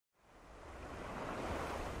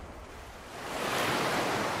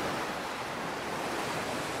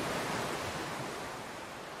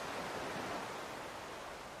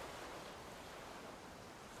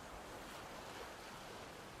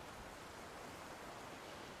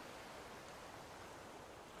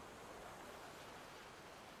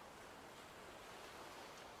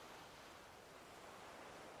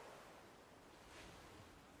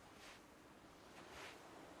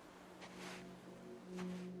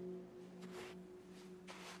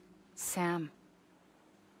Sam.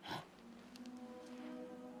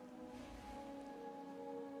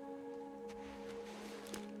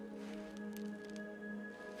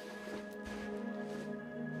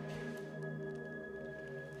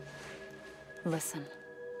 Listen,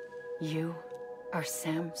 you are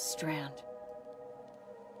Sam Strand.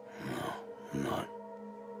 No, I'm not.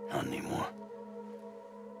 Not anymore.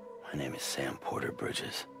 My name is Sam Porter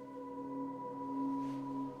Bridges.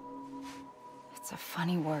 It's a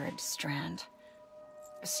funny word, strand.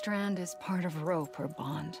 A strand is part of rope or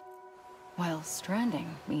bond, while stranding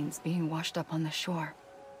means being washed up on the shore.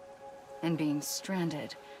 And being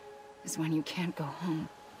stranded is when you can't go home.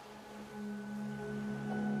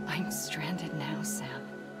 I'm stranded now, Sam.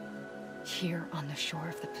 Here on the shore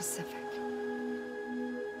of the Pacific.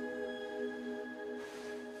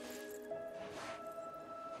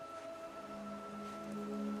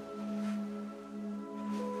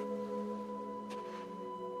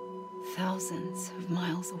 Thousands of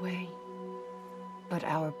miles away, but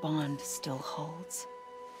our bond still holds.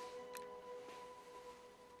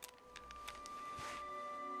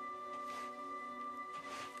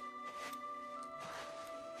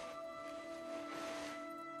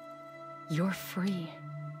 You're free,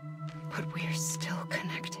 but we're still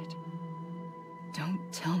connected. Don't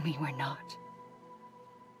tell me we're not.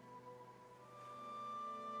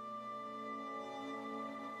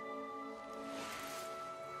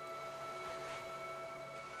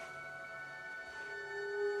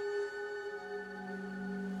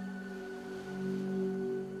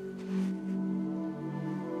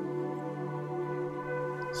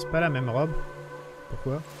 C'est pas la même robe.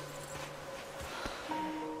 Pourquoi?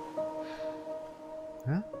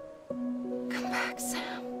 Hein? Come back,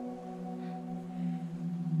 Sam.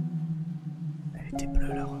 Elle était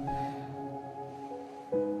bleue la robe.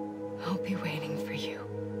 I'll be waiting for you.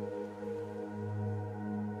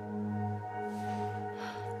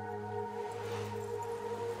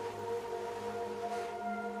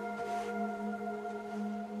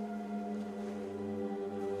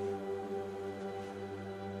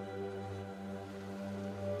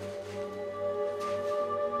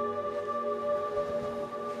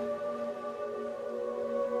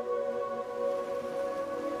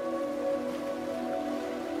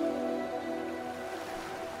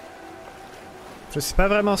 Je sais pas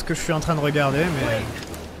vraiment ce que je suis en train de regarder, mais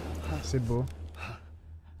c'est beau.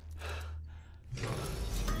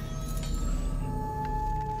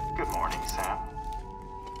 Good morning, Sam.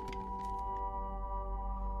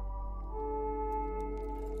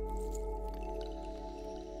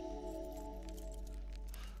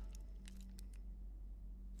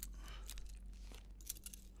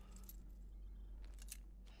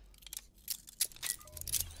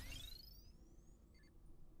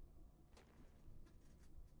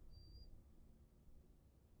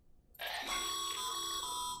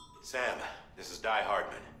 Sam, this is Di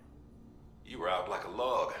Hardman. You were out like a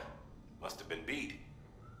log. Must have been beat.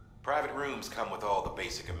 Private rooms come with all the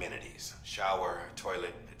basic amenities. Shower,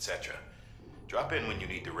 toilet, etc. Drop in when you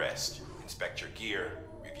need to rest. Inspect your gear,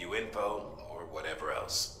 review info, or whatever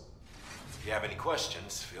else. If you have any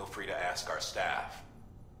questions, feel free to ask our staff.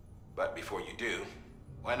 But before you do,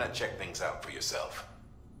 why not check things out for yourself?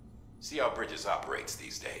 See how Bridges operates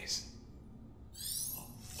these days.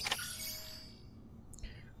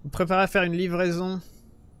 Vous préparez à faire une livraison.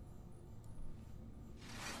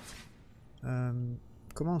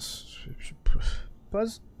 Comment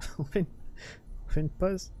pause. On fait une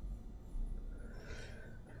pause.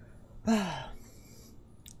 Ah.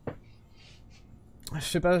 Je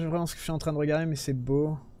sais pas vraiment ce que je suis en train de regarder, mais c'est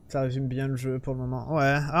beau. Ça résume bien le jeu pour le moment.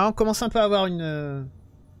 Ouais. Ah, on commence un peu à avoir une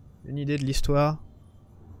idée de l'histoire.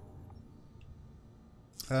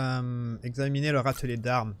 Examiner leur atelier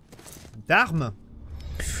d'armes. D'armes?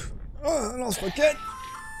 Oh, lance-roquette!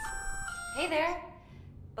 Hey there.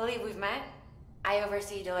 Believe we've met. I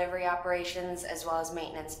oversee delivery operations as well as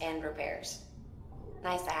maintenance and repairs.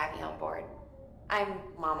 Nice to have you on board. I'm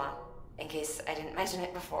Mama, in case I didn't mention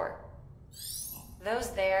it before. Those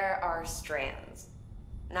there are strands.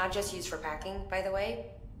 Not just used for packing, by the way,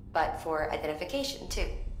 but for identification too.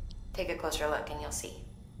 Take a closer look and you'll see.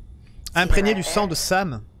 Imprégné du sang de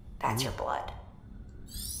Sam. That's your blood.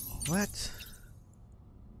 What?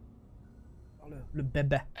 Le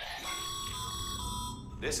bébé.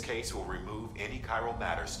 This case will remove any chiral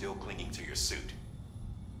matter still clinging to your suit.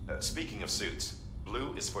 Speaking of suits,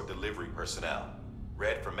 blue is for delivery personnel,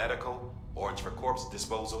 red for medical, orange for corpse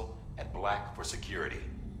disposal, and black for security.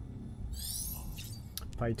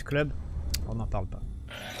 Fight Club? On n'en parle pas.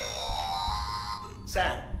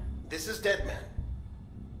 Sam, this is Deadman.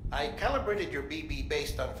 I calibrated your BB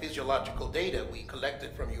based on physiological data we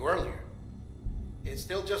collected from you earlier. It's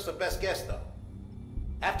still just a best guess, though.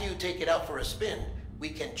 After you take it out for a spin, we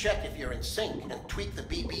can check if you're in sync and tweak the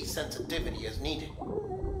BB sensitivity as needed.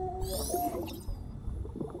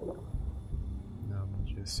 Ah mon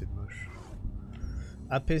dieu, c'est moche.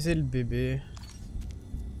 Apaiser le bébé.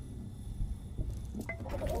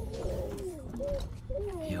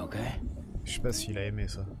 You okay? Je sais pas s'il a aimé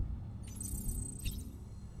ça.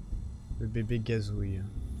 Le bébé gazouille.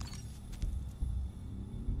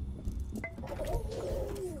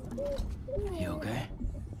 You okay?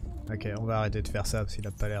 Ok, on va arrêter de faire ça parce qu'il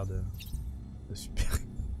a pas l'air de super.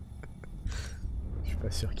 Je suis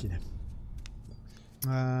pas sûr qu'il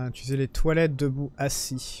aime. Utiliser les toilettes debout,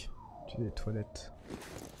 assis. Utiliser les toilettes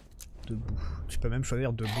debout. Tu peux même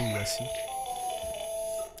choisir debout ou assis.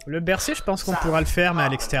 Le bercier, je pense qu'on pourra le faire, mais à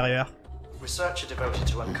l'extérieur. Research are devoted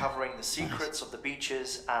to uncovering the secrets of the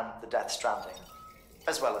beaches and the Death Stranding,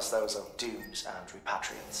 as well as those of dooms and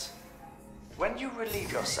repatriates. When you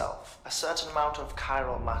relieve yourself, a certain amount of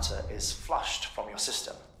chiral matter is flushed from your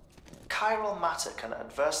system. Chiral matter can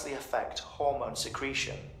adversely affect hormone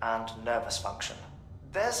secretion and nervous function.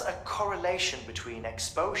 There's a correlation between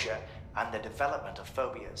exposure and the development of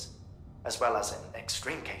phobias, as well as, in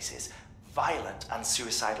extreme cases, violent and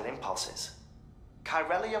suicidal impulses.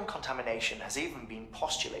 Chiralium contamination has even been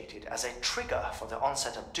postulated as a trigger for the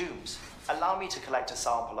onset of dooms. Allow me to collect a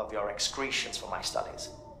sample of your excretions for my studies.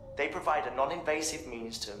 They provide a non-invasive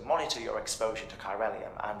means to monitor your exposure to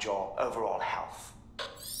chiralium and your overall health.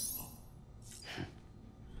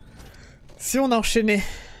 Si on enchaînait.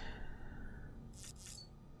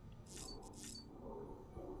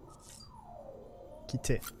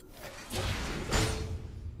 Quitter.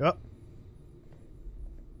 Oh.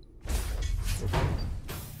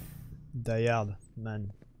 Die hard,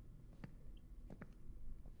 man.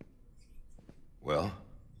 Well,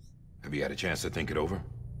 have you had a chance to think it over?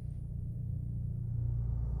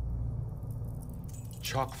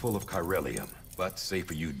 Chock full of chiralium, but safe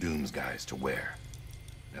for you Dooms guys to wear.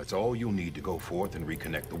 That's all you'll need to go forth and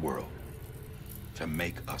reconnect the world. To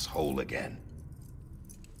make us whole again.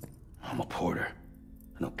 I'm a porter.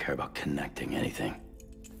 I don't care about connecting anything.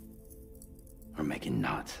 Or making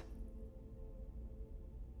knots.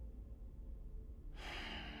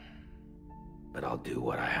 But I'll do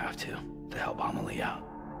what I have to help Amelie out.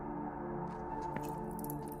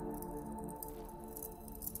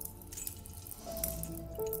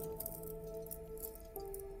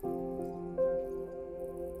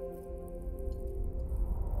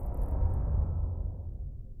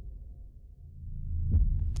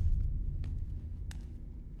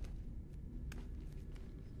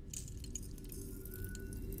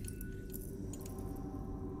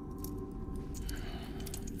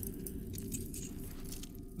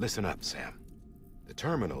 Listen up, Sam. The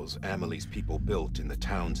terminals Amelie's people built in the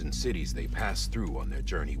towns and cities they passed through on their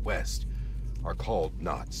journey west are called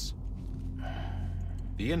knots.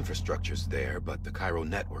 The infrastructure's there, but the chiral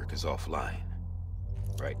network is offline.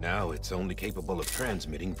 Right now, it's only capable of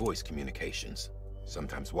transmitting voice communications.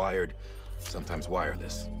 Sometimes wired, sometimes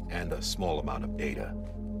wireless, and a small amount of data.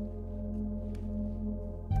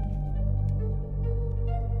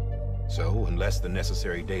 So, unless the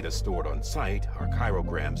necessary data is stored on site, our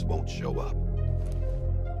chirograms won't show up.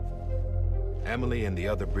 Amelie and the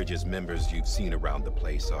other Bridges members you've seen around the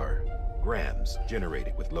place are grams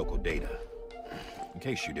generated with local data. In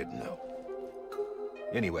case you didn't know.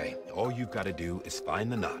 Anyway, all you've got to do is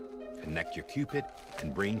find the knot, connect your Q-Pid,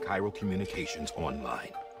 and bring chiral communications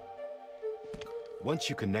online. Once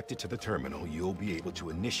you connect it to the terminal, you'll be able to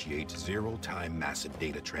initiate zero-time massive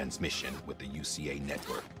data transmission with the UCA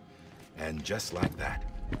network. And just like that,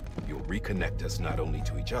 you'll reconnect us not only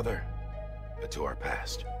to each other, but to our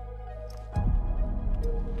past.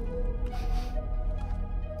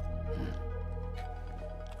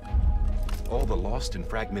 All the lost and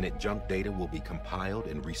fragmented junk data will be compiled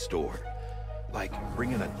and restored, like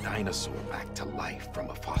bringing a dinosaur back to life from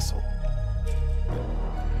a fossil.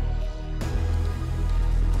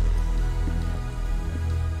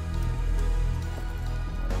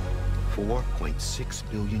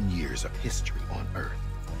 4.6 billion years of history on Earth.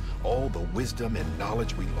 All the wisdom and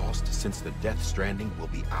knowledge we lost since the Death Stranding will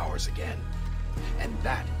be ours again. And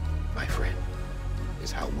that, my friend,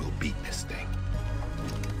 is how we'll beat this thing.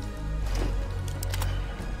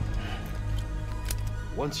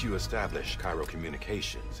 Once you establish chiral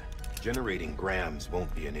communications, generating grams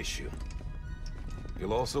won't be an issue.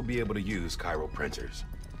 You'll also be able to use chiral printers.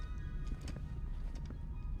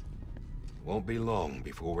 Won't be long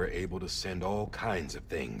before we're able to send all kinds of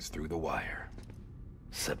things through the wire.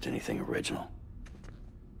 Except anything original.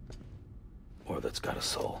 or that's got a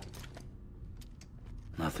soul.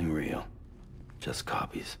 Nothing real, just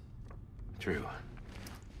copies. True.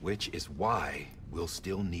 Which is why we'll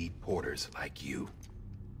still need porters like you.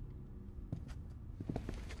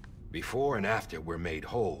 Before and after we're made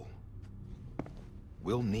whole,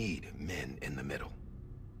 we'll need men in the middle.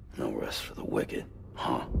 No rest for the wicked,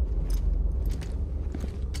 huh?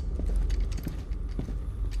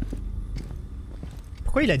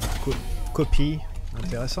 Pourquoi il a dit copie?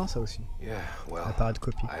 Intéressant ça aussi. Yeah, well, Appareil de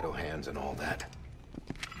copie. idle hands and all that.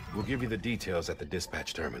 We'll give you the details at the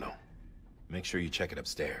dispatch terminal. Make sure you check it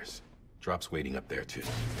upstairs. Drop's waiting up there too.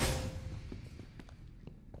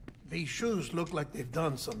 These shoes look like they've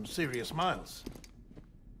done some serious miles.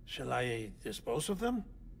 Shall I dispose of them?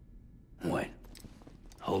 Wait.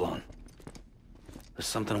 Hold on. There's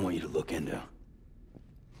something I want you to look into.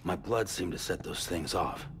 My blood seemed to set those things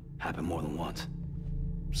off. Happened more than once.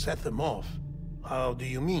 Set them off? How do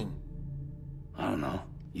you mean? I don't know.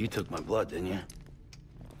 You took my blood, didn't you?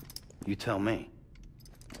 You tell me.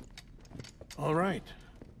 All right.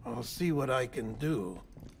 I'll see what I can do.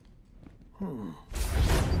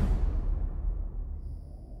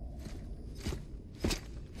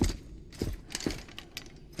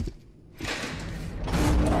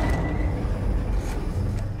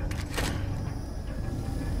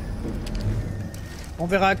 On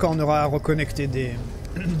verra quand on aura reconnecté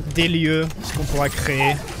des lieux, ce qu'on pourra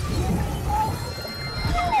créer.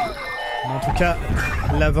 Mais en tout cas,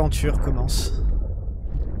 l'aventure commence.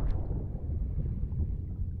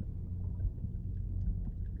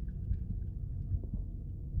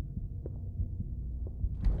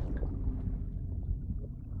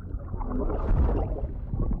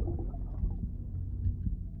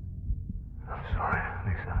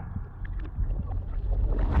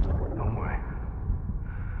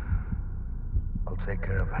 Take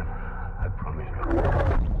care of him. I promise you.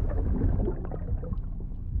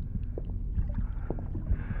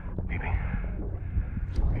 Baby.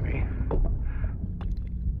 Baby.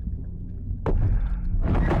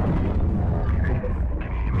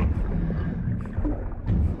 Can you hear me?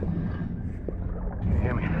 Can you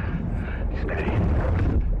hear me? Steady.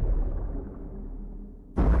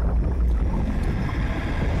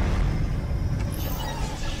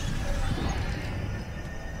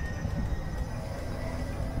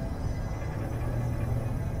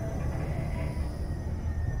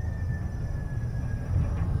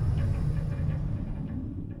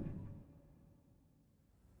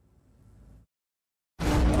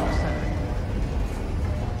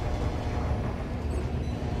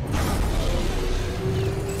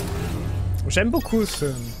 J'aime beaucoup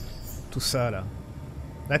tout ça là.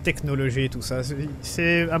 La technologie, tout ça.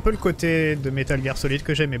 C'est un peu le côté de Metal Gear Solid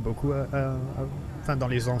que j'aimais beaucoup enfin, dans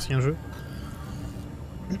les anciens jeux.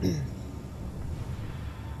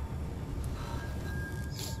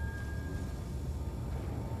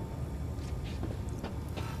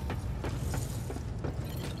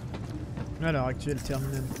 Alors, activer le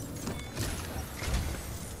terminal.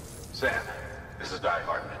 Sam, this is Die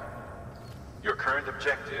Hardman. Your current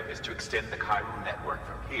objective is to extend the Cairo network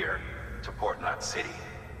from here to Port Knot City.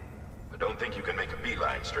 But don't think you can make a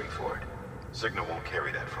beeline straight for it. Signal won't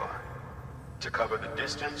carry that far. To cover the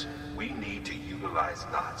distance, we need to utilize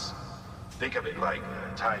knots. Think of it like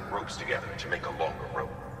tying ropes together to make a longer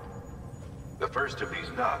rope. The first of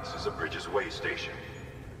these knots is a Bridges Way station.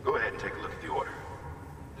 Go ahead and take a look at the order.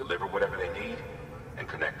 Deliver whatever they need, and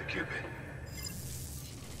connect the Q-Pidon.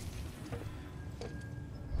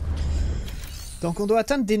 Donc on doit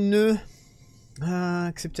atteindre des nœuds.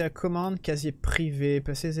 Accepter la commande, casier privé.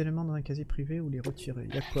 Passer les éléments dans un casier privé ou les retirer.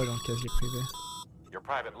 Il y a quoi dans le casier privé? Your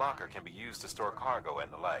private locker can be used to store cargo and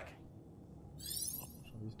the like.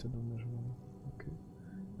 Okay.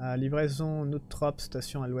 Livraison, Noutrop,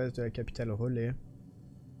 station à l'ouest de la capitale Relais.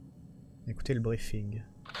 Écoutez le briefing.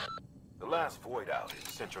 The last void out in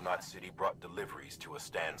Central Knot City brought deliveries to a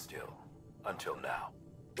standstill. Until now.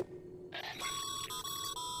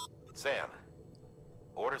 Sam,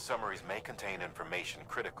 order summaries may contain information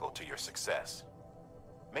critical to your success.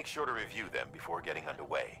 Make sure to review them before getting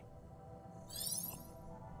underway.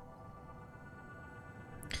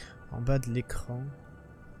 En bas de l'écran.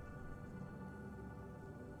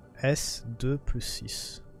 S2 plus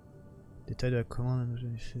 6. Détail de la commande,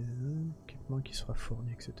 équipement qui sera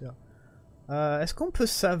fourni, etc. Est-ce qu'on peut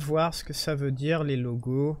savoir ce que ça veut dire les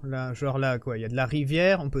logos là, genre là quoi, il y a de la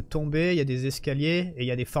rivière, on peut tomber, il y a des escaliers et il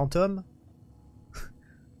y a des fantômes.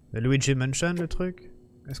 Le Luigi Mansion le truc.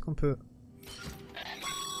 Est-ce qu'on peut...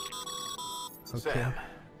 Okay. Sam,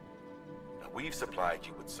 we've supplied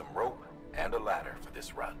you with some rope and a ladder for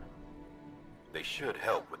this run. They should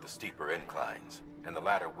help with the steeper inclines. And the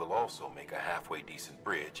latter will also make a halfway decent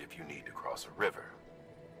bridge if you need to cross a river.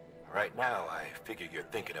 Right now, I figure you're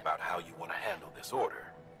thinking about how you want to handle this order.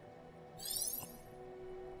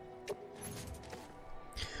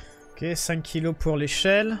 Ok, 5 kilos pour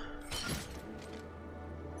l'échelle.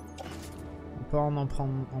 On en prend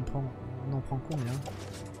combien?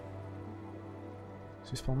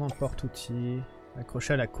 Suspendant un porte-outil.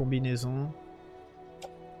 Accrocher à la combinaison.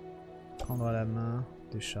 Prendre à la main.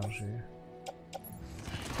 Décharger.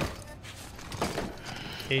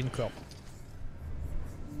 Et une corde.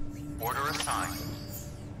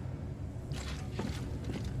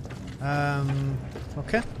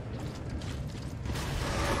 Ok.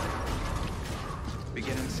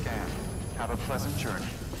 Beginning scan. Have a pleasant journey.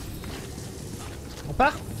 On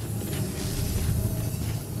part?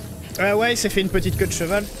 Ouais, il s'est fait une petite queue de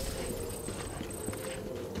cheval.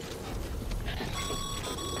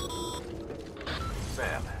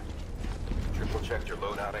 Sam, triple checked your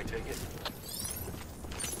loadout, I take it?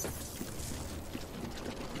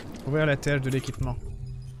 Ouvrir la tâche de l'équipement.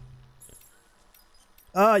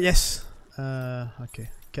 Ah, yes! Ok.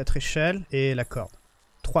 4 échelles et la corde.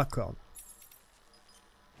 3 cordes.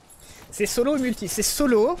 C'est solo ou multi? C'est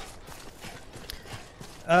solo.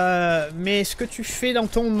 Mais ce que tu fais dans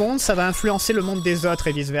ton monde, ça va influencer le monde des autres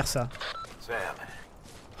et vice versa. Sam,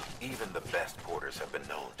 even the best porters have been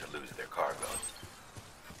known to lose their cargo.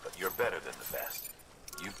 But you're better than the best.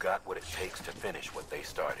 You've got what it takes to finish what they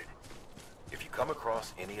started. If you come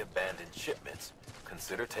across any abandoned shipments,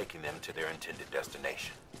 consider taking them to their intended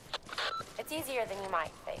destination. It's easier than you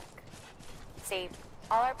might think. See,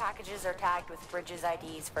 all our packages are tagged with Bridges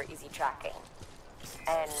IDs for easy tracking.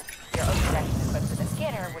 And your OPSEC is equipped with a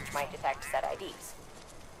scanner which might detect said IDs.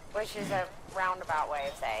 Which is a roundabout way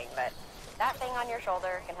of saying that that thing on your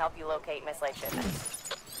shoulder can help you locate mislaid shipments.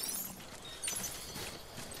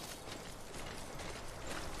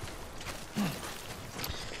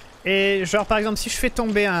 Et genre par exemple si je fais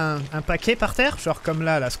tomber un paquet par terre, genre comme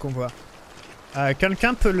là ce qu'on voit,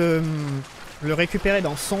 quelqu'un peut le récupérer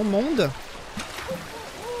dans son monde.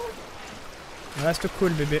 Reste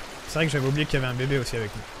cool bébé. C'est vrai que j'avais oublié qu'il y avait un bébé aussi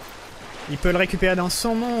avec nous. Il peut le récupérer dans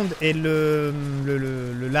son monde et le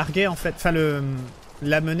larguer en fait, enfin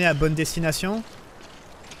l'amener à bonne destination.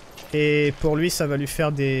 Et pour lui ça va lui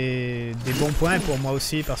faire des bons points et pour moi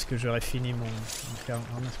aussi parce que j'aurais fini mon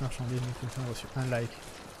ramasse marchandise, reçu un like.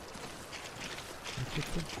 Okay,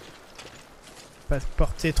 cool. Pas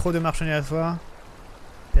porter trop de marchandises à la fois.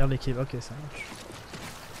 Perdre l'équilibre, ok ça marche.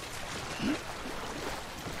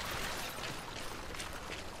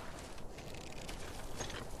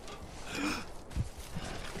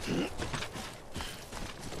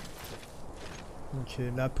 Ok,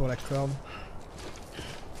 là pour la corde.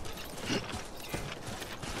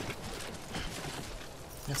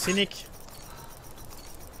 Merci Nick.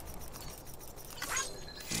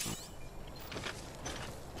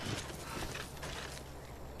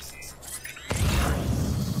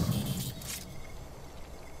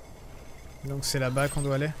 Donc c'est là-bas qu'on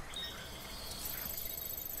doit aller.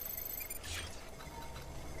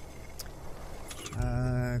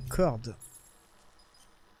 Corde.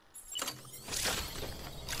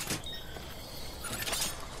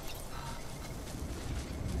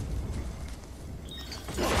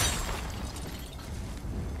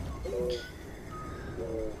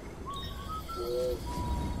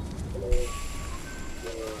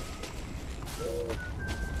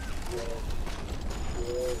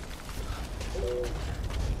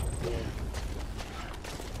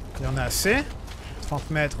 Il y en a assez?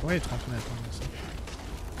 30 mètres, oui 30 mètres.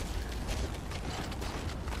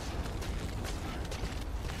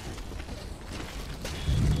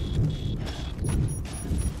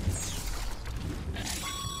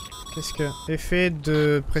 Qu'est-ce que... Effet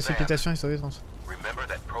de précipitation historique de transport. Remember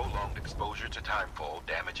that prolonged exposure to timefall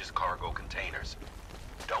damages cargo containers.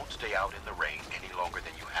 Don't stay out in the rain any longer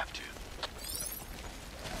than you have to.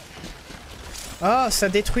 Ah, ça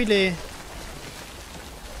détruit les...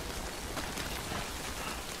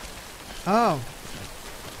 Oh.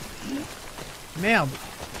 Merde.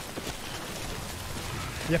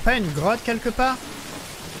 Y a pas une grotte quelque part?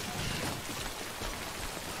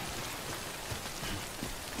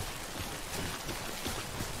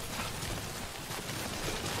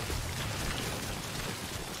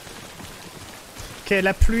 Ok,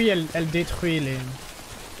 la pluie, elle détruit les...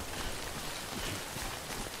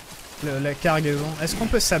 la cargaison. Est-ce qu'on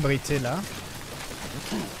peut s'abriter là?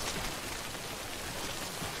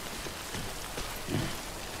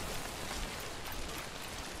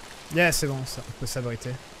 Yeah, c'est bon, ça, on peut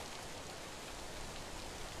s'abriter.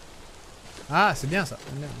 Ah, c'est bien ça.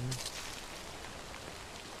 Bien.